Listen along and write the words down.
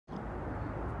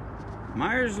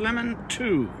Myers Lemon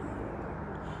 2.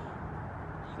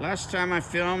 Last time I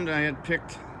filmed, I had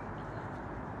picked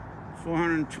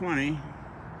 420.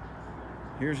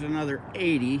 Here's another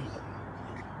 80,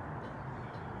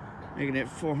 making it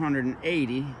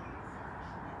 480.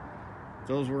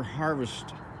 Those were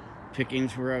harvest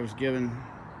pickings where I was given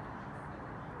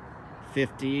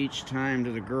 50 each time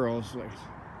to the girls, like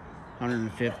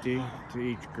 150 to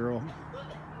each girl.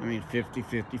 I mean 50,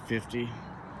 50, 50,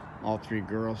 all three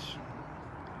girls.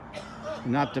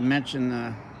 Not to mention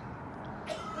the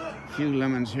few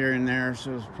lemons here and there,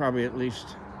 so it's probably at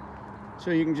least, so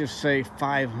you can just say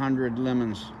 500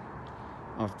 lemons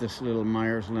off this little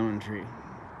Myers lemon tree.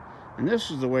 And this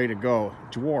is the way to go,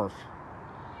 dwarf.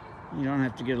 You don't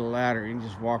have to get a ladder, you can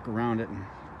just walk around it and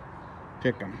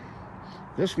pick them.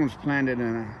 This one's planted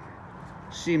in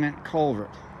a cement culvert,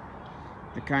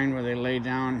 the kind where they lay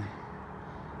down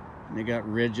and they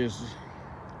got ridges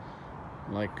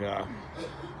like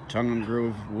tongue and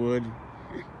groove wood.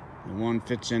 The one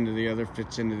fits into the other,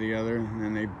 and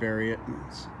then they bury it.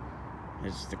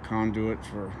 It's the conduit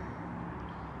for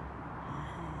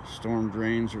storm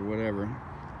drains or whatever.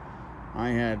 I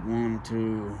had 1,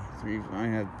 2, 3, I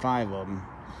had 5 of them,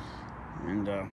 and